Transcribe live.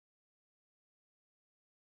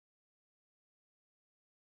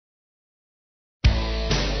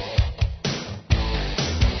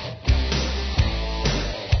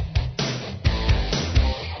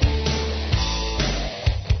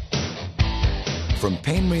From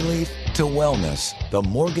pain relief to wellness, the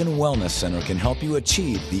Morgan Wellness Center can help you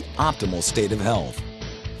achieve the optimal state of health.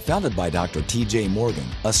 Founded by Dr. T.J. Morgan,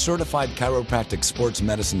 a certified chiropractic sports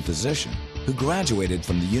medicine physician who graduated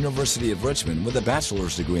from the University of Richmond with a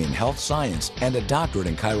bachelor's degree in health science and a doctorate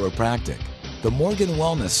in chiropractic. The Morgan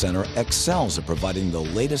Wellness Center excels at providing the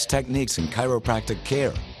latest techniques in chiropractic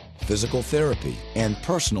care, physical therapy, and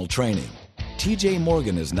personal training. T.J.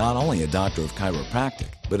 Morgan is not only a doctor of chiropractic,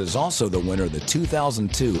 but is also the winner of the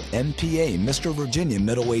 2002 MPA Mr. Virginia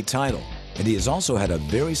middleweight title, and he has also had a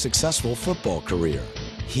very successful football career.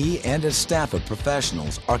 He and his staff of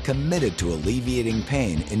professionals are committed to alleviating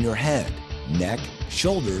pain in your head, neck,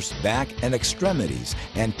 shoulders, back, and extremities,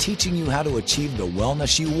 and teaching you how to achieve the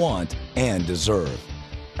wellness you want and deserve.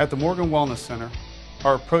 At the Morgan Wellness Center,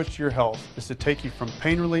 our approach to your health is to take you from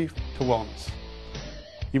pain relief to wellness.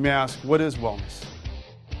 You may ask, what is wellness?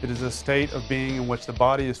 It is a state of being in which the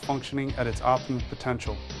body is functioning at its optimum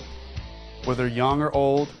potential. Whether young or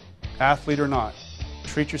old, athlete or not,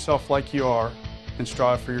 treat yourself like you are and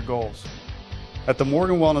strive for your goals. At the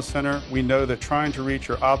Morgan Wellness Center, we know that trying to reach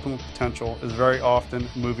your optimal potential is very often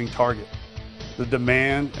a moving target. The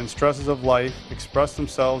demand and stresses of life express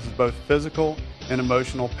themselves as both physical and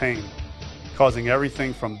emotional pain, causing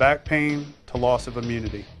everything from back pain to loss of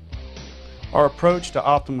immunity. Our approach to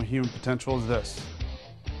optimal human potential is this.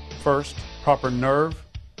 First, proper nerve,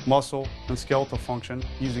 muscle, and skeletal function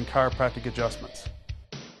using chiropractic adjustments.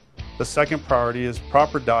 The second priority is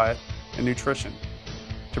proper diet and nutrition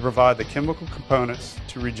to provide the chemical components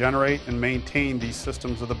to regenerate and maintain these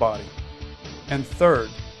systems of the body. And third,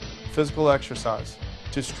 physical exercise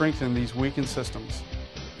to strengthen these weakened systems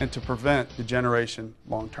and to prevent degeneration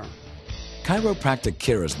long term. Chiropractic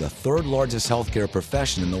care is the third largest healthcare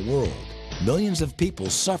profession in the world. Millions of people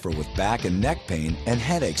suffer with back and neck pain and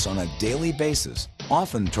headaches on a daily basis,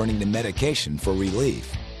 often turning to medication for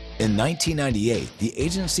relief. In 1998, the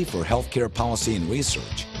Agency for Healthcare Policy and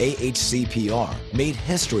Research, AHCPR, made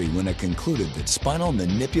history when it concluded that spinal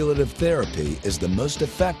manipulative therapy is the most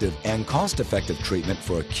effective and cost-effective treatment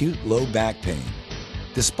for acute low back pain.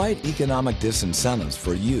 Despite economic disincentives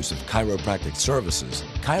for use of chiropractic services,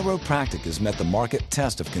 chiropractic has met the market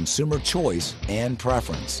test of consumer choice and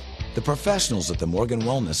preference. The professionals at the Morgan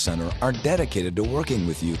Wellness Center are dedicated to working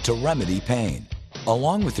with you to remedy pain.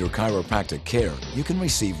 Along with your chiropractic care, you can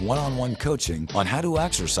receive one-on-one coaching on how to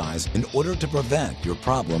exercise in order to prevent your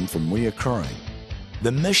problem from reoccurring.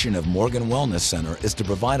 The mission of Morgan Wellness Center is to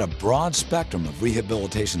provide a broad spectrum of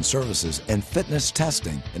rehabilitation services and fitness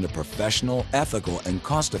testing in a professional, ethical, and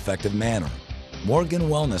cost-effective manner. Morgan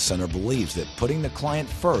Wellness Center believes that putting the client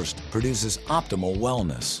first produces optimal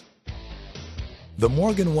wellness. The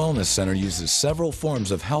Morgan Wellness Center uses several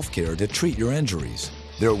forms of healthcare to treat your injuries.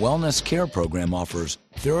 Their wellness care program offers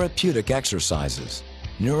therapeutic exercises,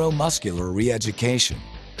 neuromuscular re-education,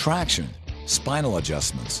 traction, spinal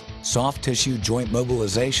adjustments, soft tissue joint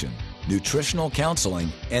mobilization, nutritional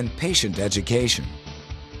counseling, and patient education.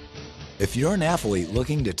 If you're an athlete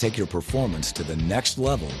looking to take your performance to the next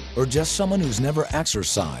level, or just someone who's never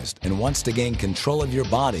exercised and wants to gain control of your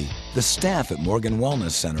body, the staff at Morgan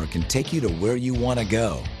Wellness Center can take you to where you want to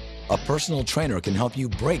go. A personal trainer can help you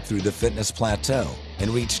break through the fitness plateau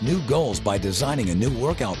and reach new goals by designing a new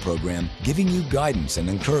workout program, giving you guidance and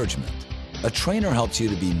encouragement. A trainer helps you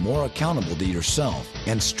to be more accountable to yourself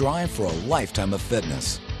and strive for a lifetime of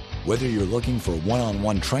fitness. Whether you're looking for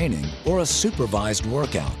one-on-one training or a supervised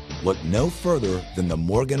workout, look no further than the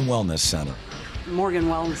Morgan Wellness Center. Morgan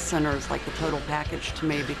Wellness Center is like the total package to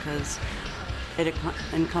me because it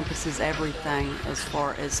encompasses everything as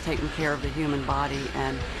far as taking care of the human body,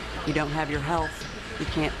 and if you don't have your health, you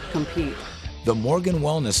can't compete. The Morgan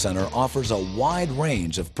Wellness Center offers a wide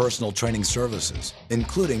range of personal training services,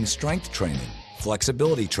 including strength training,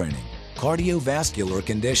 flexibility training, cardiovascular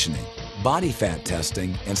conditioning, body fat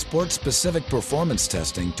testing, and sport-specific performance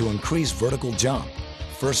testing to increase vertical jump,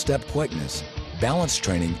 first step quickness, balance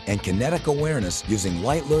training, and kinetic awareness using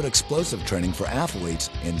light load explosive training for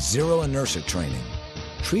athletes and zero inertia training.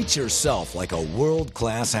 Treat yourself like a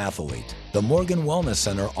world-class athlete. The Morgan Wellness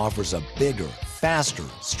Center offers a bigger, faster,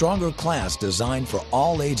 stronger class designed for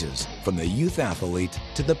all ages, from the youth athlete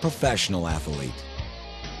to the professional athlete.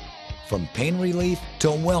 From pain relief to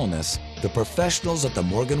wellness, the professionals at the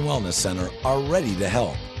Morgan Wellness Center are ready to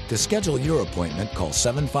help. To schedule your appointment, call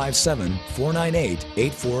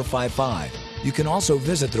 757-498-8455. You can also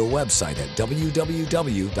visit their website at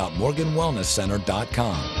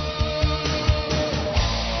www.morganwellnesscenter.com.